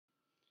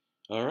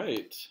All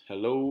right.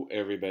 Hello,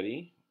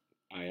 everybody.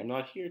 I am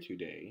not here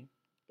today,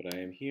 but I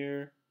am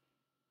here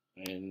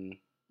in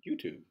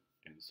YouTube.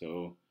 And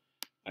so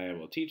I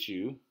will teach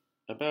you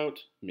about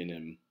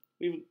Minim.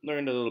 We've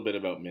learned a little bit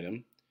about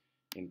Minim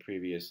in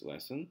previous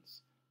lessons.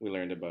 We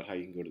learned about how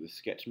you can go to the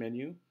Sketch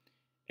menu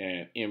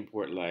and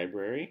import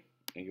library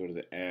and go to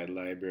the Add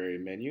Library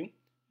menu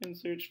and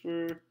search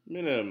for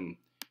Minim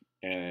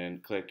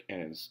and click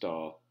and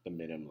install the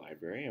Minim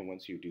library. And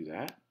once you do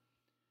that,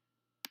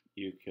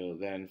 you can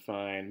then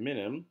find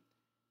Minim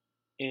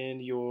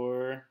in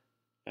your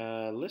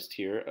list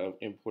here of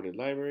imported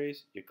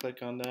libraries. You click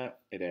on that,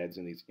 it adds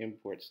in these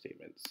import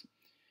statements.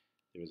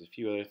 There was a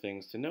few other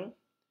things to know.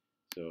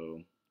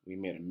 So we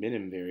made a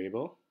minim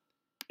variable.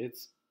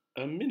 It's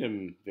a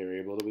minim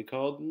variable that we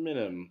called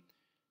minim,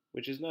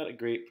 which is not a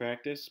great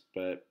practice,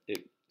 but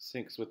it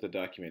syncs with the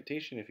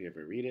documentation if you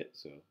ever read it,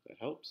 so that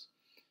helps.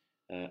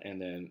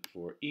 And then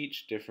for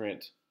each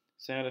different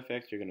sound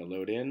effect you're going to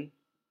load in,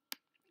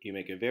 you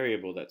make a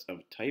variable that's of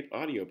type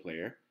audio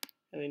player,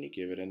 and then you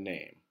give it a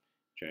name.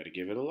 Try to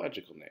give it a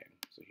logical name.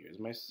 So here's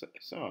my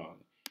song.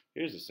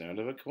 Here's the sound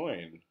of a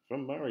coin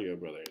from Mario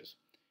Brothers.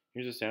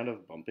 Here's the sound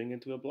of bumping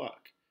into a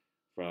block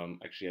from,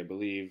 actually, I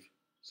believe,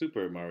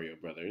 Super Mario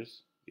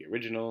Brothers, the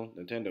original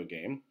Nintendo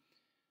game,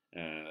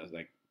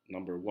 like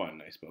number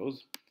 1, I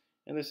suppose.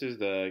 And this is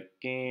the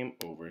game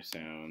over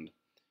sound.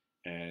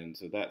 And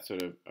so that's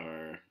sort of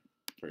our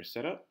first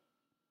setup.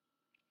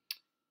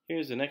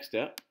 Here's the next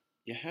step.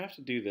 You have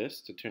to do this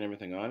to turn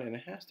everything on, and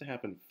it has to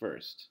happen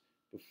first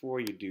before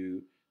you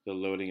do the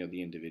loading of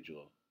the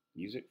individual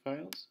music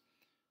files.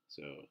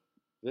 So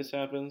this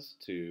happens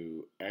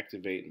to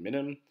activate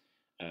Minim.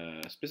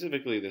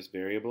 Specifically, this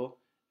variable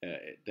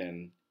it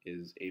then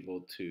is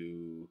able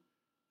to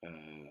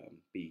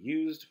be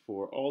used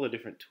for all the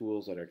different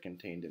tools that are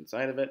contained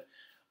inside of it.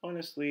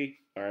 Honestly,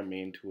 our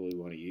main tool we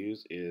want to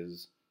use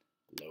is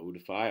load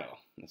file.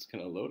 It's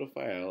going to load a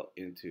file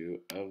into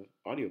an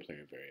audio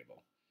player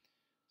variable.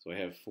 So I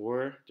have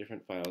 4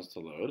 different files to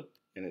load,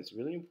 and it's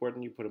really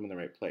important you put them in the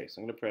right place.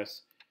 I'm going to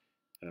press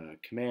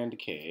Command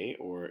K,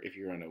 or if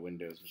you're on a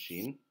Windows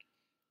machine,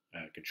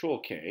 Control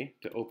K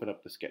to open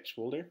up the sketch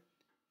folder.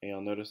 And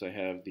you'll notice I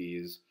have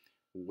these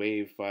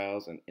WAV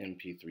files and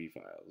MP3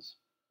 files.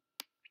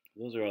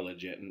 Those are all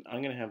legit, and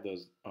I'm going to have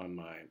those on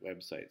my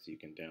website so you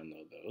can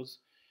download those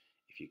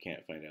if you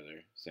can't find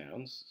other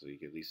sounds, so you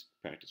can at least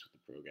practice with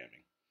the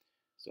programming.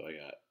 So I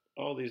got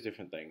all these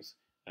different things.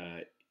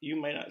 You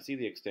might not see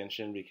the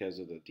extension because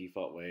of the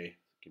default way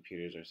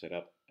computers are set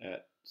up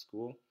at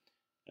school,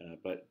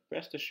 but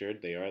rest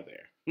assured they are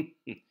there.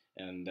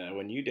 And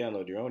when you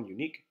download your own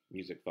unique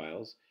music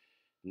files,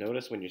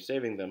 notice when you're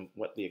saving them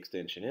what the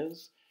extension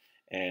is,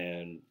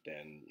 and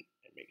then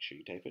make sure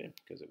you type it in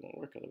because it won't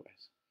work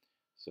otherwise.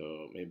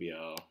 So maybe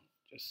I'll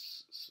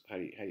just, how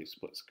do you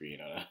split screen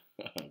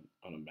on a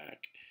on a Mac?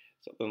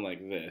 Something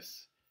like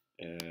this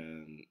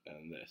and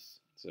this.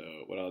 So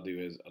what I'll do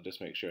is I'll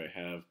just make sure I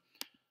have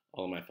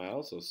all of my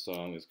files. So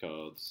song is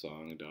called it's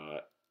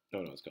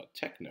called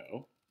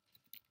techno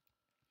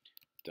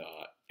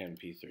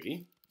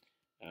 .mp3.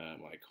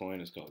 My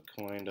coin is called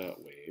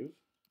coin.wave,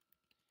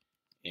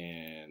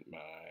 and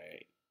my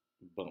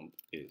bump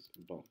is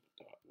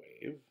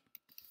bump.wave,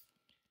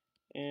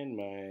 and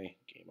my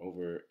game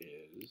over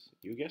is,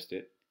 you guessed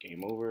it,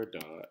 game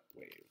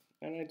over.wave.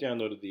 And I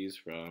downloaded these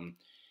from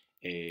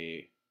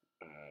a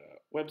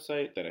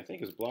website that I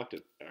think is blocked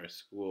at our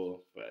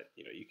school, but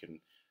you can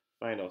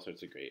find all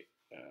sorts of great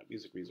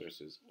music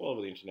resources all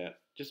over the internet.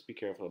 Just be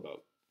careful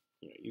about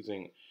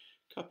using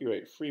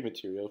copyright-free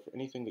material for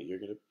anything that you're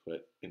going to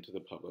put into the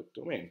public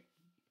domain,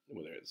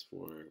 whether it's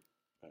for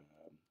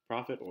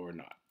profit or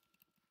not.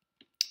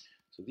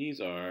 So these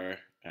are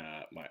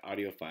my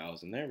audio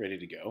files, and they're ready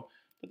to go,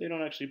 but they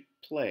don't actually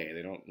play.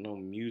 No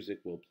music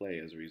will play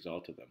as a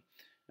result of them.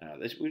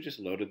 We just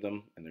loaded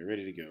them, and they're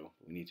ready to go.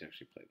 We need to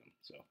actually play them.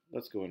 So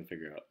let's go and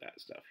figure out that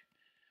stuff.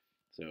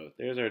 So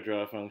there's our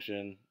draw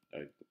function,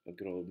 a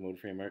good old mode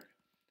framework.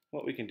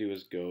 What we can do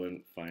is go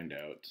and find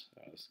out,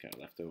 this is kind of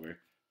left over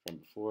from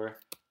before,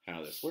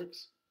 how this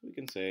works. We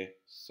can say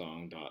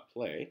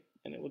song.play,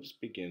 and it will just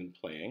begin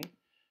playing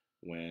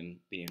when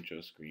the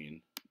intro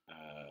screen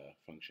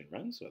function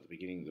runs, so at the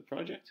beginning of the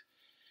project.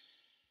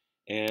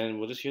 And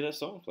we'll just hear that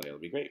song play. It'll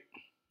be great.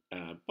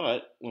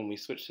 But when we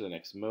switch to the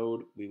next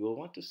mode, we will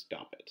want to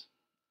stop it.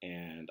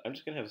 And I'm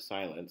just going to have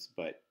silence,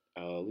 but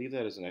I'll leave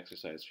that as an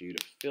exercise for you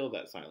to fill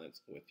that silence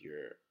with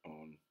your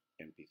own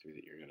MP3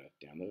 that you're going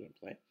to download and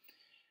play.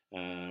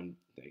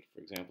 Like,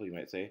 for example, you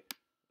might say,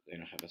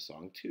 have a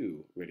song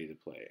 2 ready to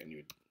play, and you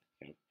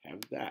would have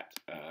that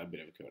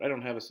bit of code. I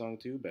don't have a song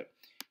 2, but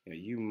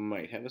you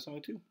might have a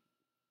song 2.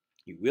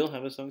 You will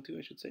have a song 2,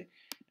 I should say,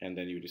 and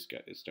then you just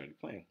get it started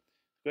playing.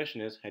 The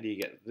question is, how do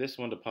you get this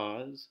one to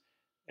pause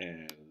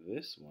and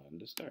this one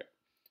to start?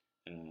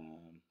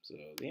 So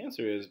the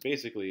answer is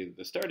basically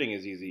the starting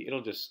is easy.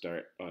 It'll just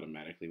start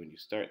automatically when you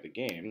start the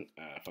game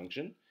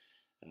function,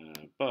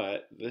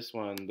 but this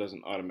one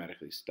doesn't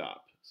automatically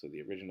stop. So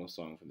the original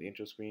song from the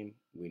intro screen,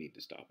 we need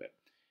to stop it.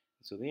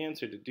 So the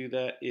answer to do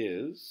that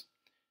is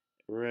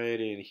right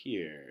in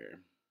here.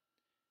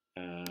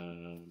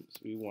 So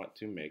we want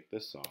to make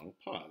the song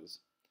pause.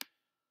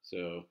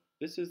 So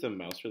this is the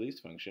mouse release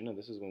function, and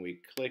this is when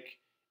we click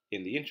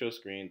in the intro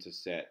screen to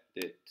set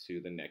it to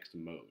the next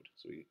mode.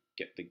 So we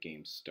get the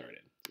game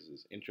started. This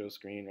is intro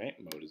screen, right?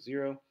 Mode is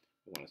 0.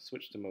 We want to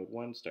switch to mode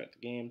 1, start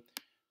the game.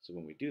 So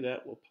when we do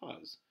that, we'll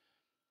pause.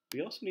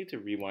 We also need to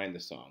rewind the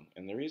song,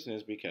 and the reason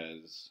is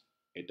because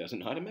it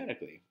doesn't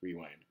automatically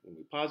rewind. When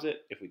we pause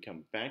it, if we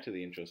come back to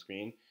the intro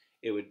screen,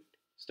 it would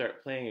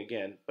start playing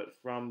again, but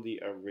from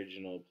the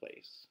original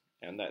place.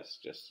 And that's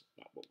just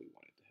not what we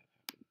wanted to have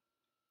happen.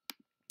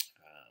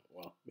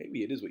 Well,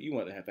 maybe it is what you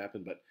want to have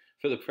happen, but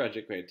for the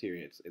project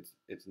criteria,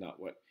 it's not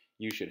what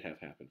you should have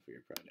happen for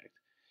your project.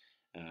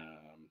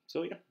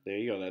 So yeah, there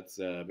you go. That's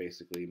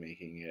basically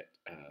making it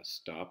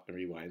stop and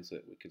rewind so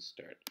that we could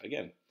start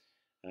again.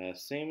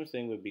 Same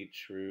thing would be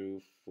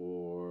true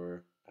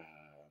for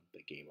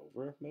the game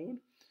over mode.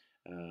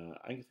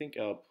 I think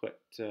I'll put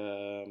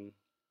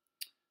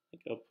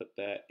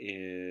that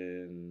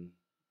in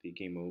the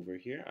game over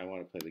here. I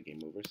want to play the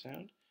game over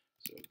sound,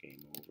 so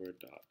game over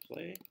dot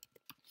play.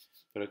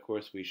 But of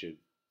course, we should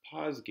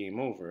pause game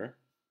over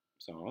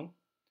song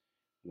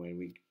when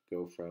we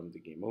go from the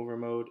game over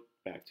mode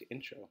back to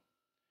intro.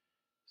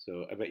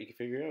 So I bet you can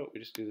figure out we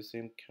just do the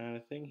same kind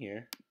of thing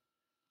here,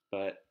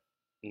 but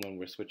when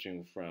we're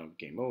switching from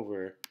game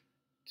over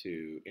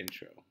to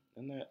intro.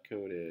 And that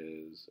code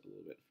is a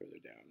little bit further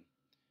down.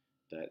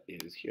 That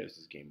is here. This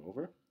is game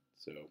over.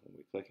 So when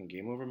we click in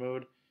game over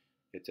mode,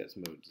 it sets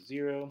mode to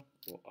 0.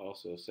 We'll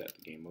also set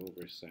the game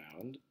over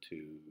sound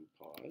to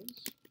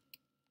pause.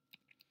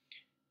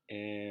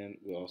 And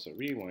we'll also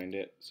rewind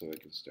it so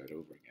it can start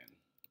over again.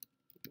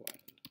 Rewind.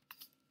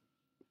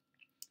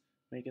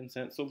 Making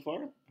sense so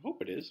far? I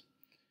hope it is.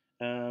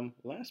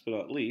 Last but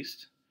not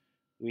least,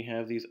 we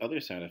have these other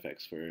sound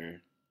effects for,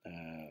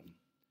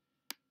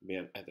 we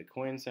have the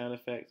coin sound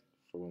effect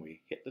for when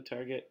we hit the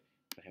target.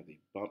 I have the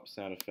bump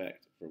sound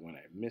effect for when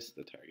I miss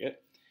the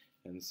target.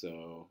 And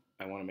so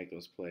I want to make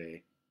those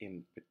play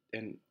in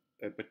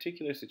a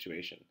particular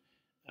situation.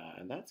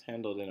 And that's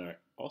handled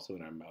also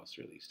in our mouse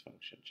released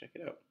function. Check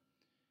it out.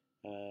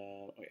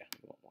 Oh yeah,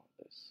 we won't want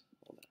this.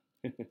 Hold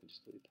on.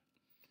 Just delete that.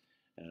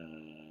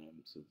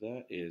 So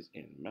that is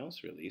in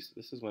mouse release.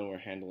 This is when we're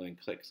handling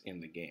clicks in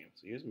the game.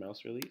 So here's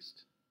mouse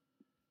released.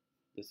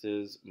 This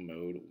is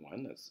mode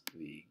 1. That's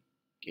the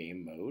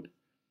game mode.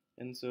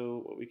 And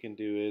so what we can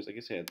do is, I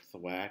guess I had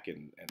thwack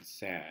and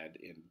sad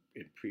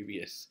in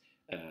previous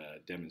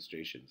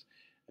demonstrations.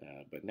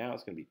 But now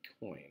it's going to be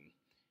coin.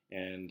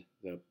 And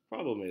the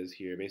problem is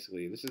here,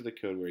 basically, this is the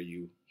code where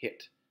you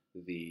hit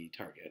the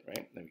target,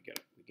 right? Then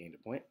we gained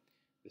a point.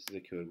 This is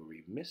the code where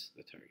we miss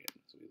the target,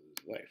 so we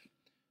lose a life.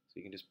 So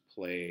you can just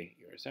play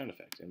your sound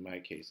effects. In my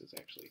case, it's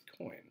actually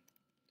coin.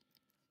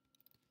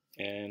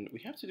 And we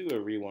have to do a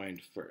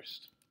rewind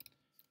first,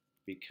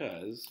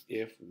 because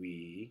if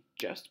we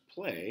just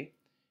play,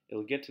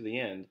 it'll get to the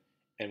end,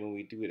 and when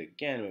we do it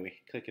again, when we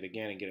click it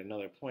again and get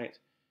another point,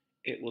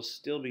 it will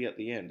still be at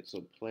the end.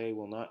 So play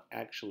will not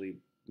actually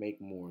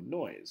make more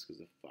noise because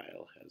the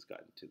file has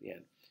gotten to the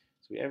end.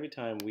 So every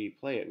time we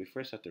play it, we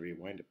first have to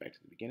rewind it back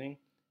to the beginning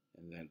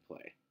and then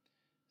play.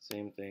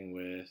 Same thing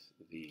with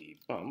the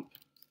bump.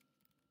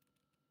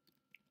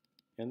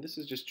 And this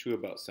is just true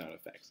about sound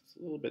effects. It's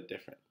a little bit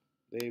different.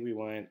 They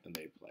rewind and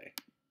they play.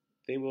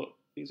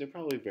 These are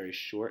probably very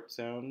short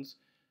sounds,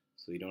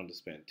 so you don't have to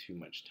spend too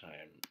much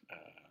time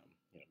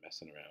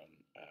messing around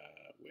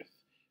with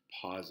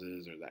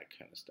pauses or that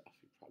kind of stuff.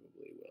 You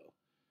probably will.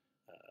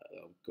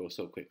 They'll go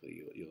so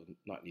quickly, you'll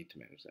not need to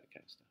manage that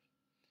kind of stuff.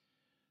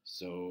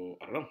 So,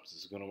 I don't know, is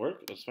this going to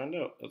work? Let's find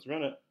out. Let's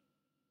run it.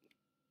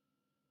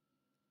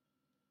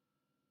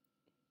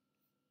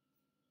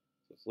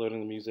 So it's loading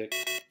the music.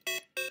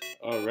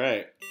 All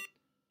right.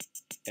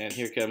 And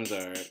here comes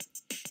our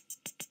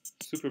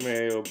Super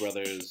Mario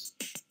Brothers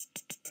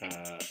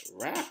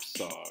rap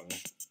song,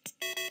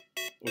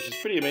 which is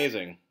pretty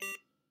amazing.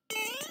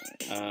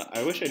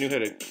 I wish I knew how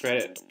to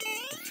credit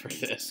for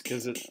this,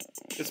 because it's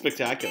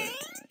spectacular.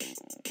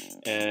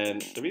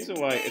 And the reason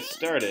why it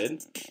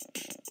started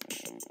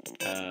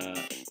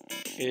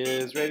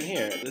is right in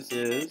here. This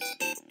is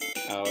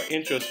our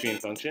intro screen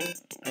function.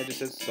 I just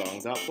said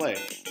song.play.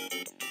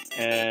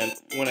 And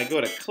when I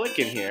go to click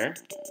in here,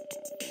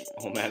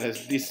 oh man,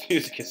 this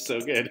music is so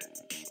good.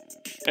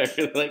 I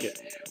really like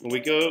it. When we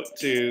go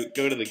to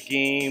the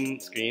game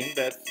screen,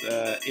 that's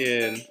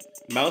in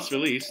mouse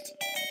released.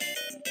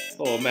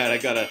 Oh man, I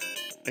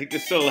think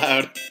this is so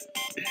loud.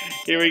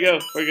 Here we go.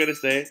 We're gonna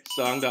say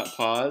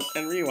song.pause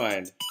and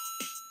rewind.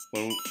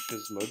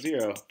 Because mode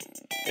 0.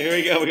 Here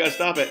we go. We gotta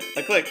stop it.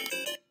 I click.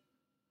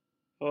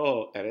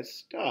 Oh, and it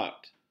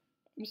stopped.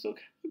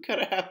 I'm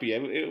kind of happy.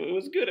 It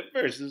was good at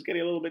first. It was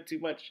getting a little bit too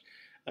much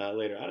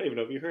later. I don't even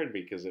know if you heard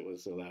me because it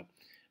was so loud.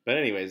 But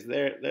anyways,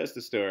 there's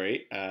the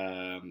story.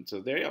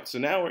 So there you go. So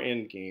now we're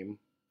in game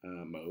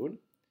mode,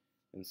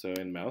 and so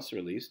in mouse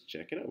release,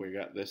 check it out.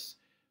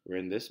 We're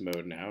in this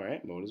mode now,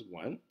 right? Mode is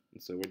 1,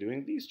 and so we're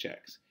doing these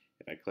checks.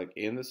 If I click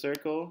in the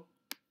circle,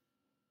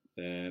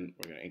 then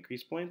we're going to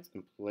increase points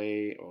and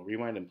play, or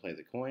rewind and play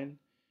the coin.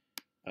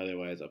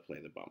 Otherwise, I'll play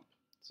the bump.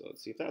 So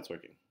let's see if that's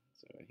working.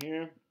 So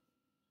here,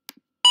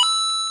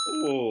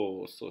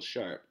 oh, so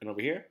sharp. And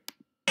over here,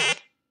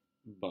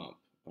 bump.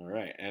 All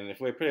right, and if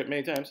we put it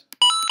many times,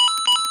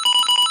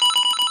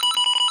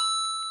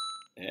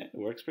 yeah, it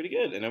works pretty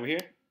good. And over here,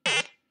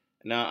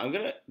 now I'm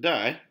gonna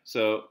die.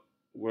 So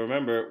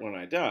remember, when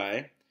I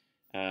die,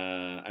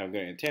 I'm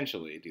going to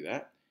intentionally do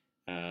that.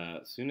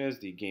 As soon as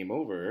the game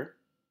over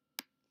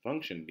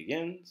function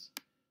begins,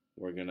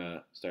 we're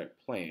gonna start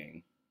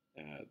playing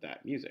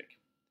that music.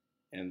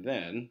 And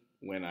then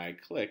when I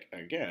click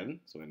again,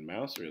 so in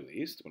mouse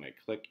released, when I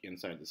click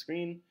inside the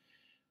screen,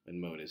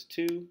 when mode is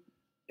 2,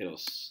 it'll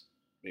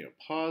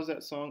pause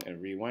that song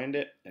and rewind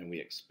it, and we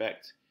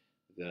expect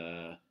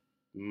the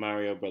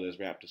Mario Brothers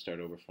rap to start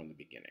over from the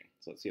beginning.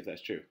 So let's see if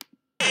that's true.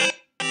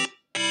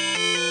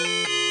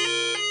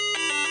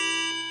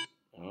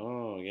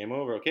 Oh, game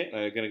over. Okay,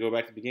 I'm going to go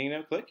back to the beginning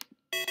now. Click.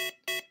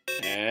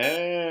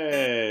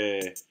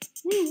 Hey!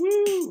 Woo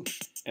woo!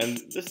 And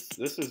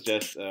this is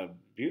just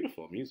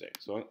beautiful music.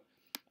 So I'm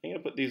going to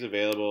put these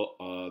available.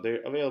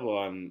 They're available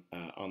on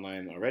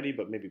online already,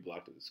 but maybe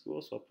blocked at the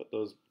school. So I'll put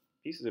those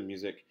pieces of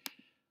music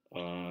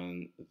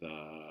on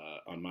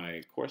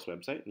my course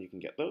website, and you can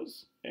get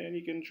those, and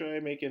you can try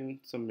making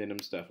some Minim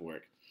stuff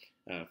work.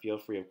 Feel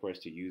free, of course,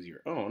 to use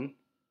your own,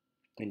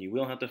 and you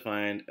will have to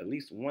find at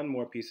least one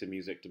more piece of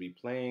music to be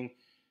playing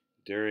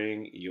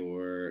during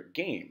your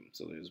game.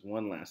 So there's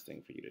one last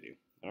thing for you to do.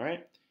 All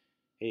right?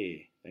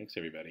 Hey, thanks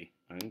everybody.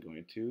 I'm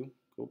going to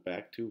go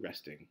back to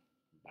resting.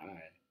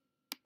 Bye.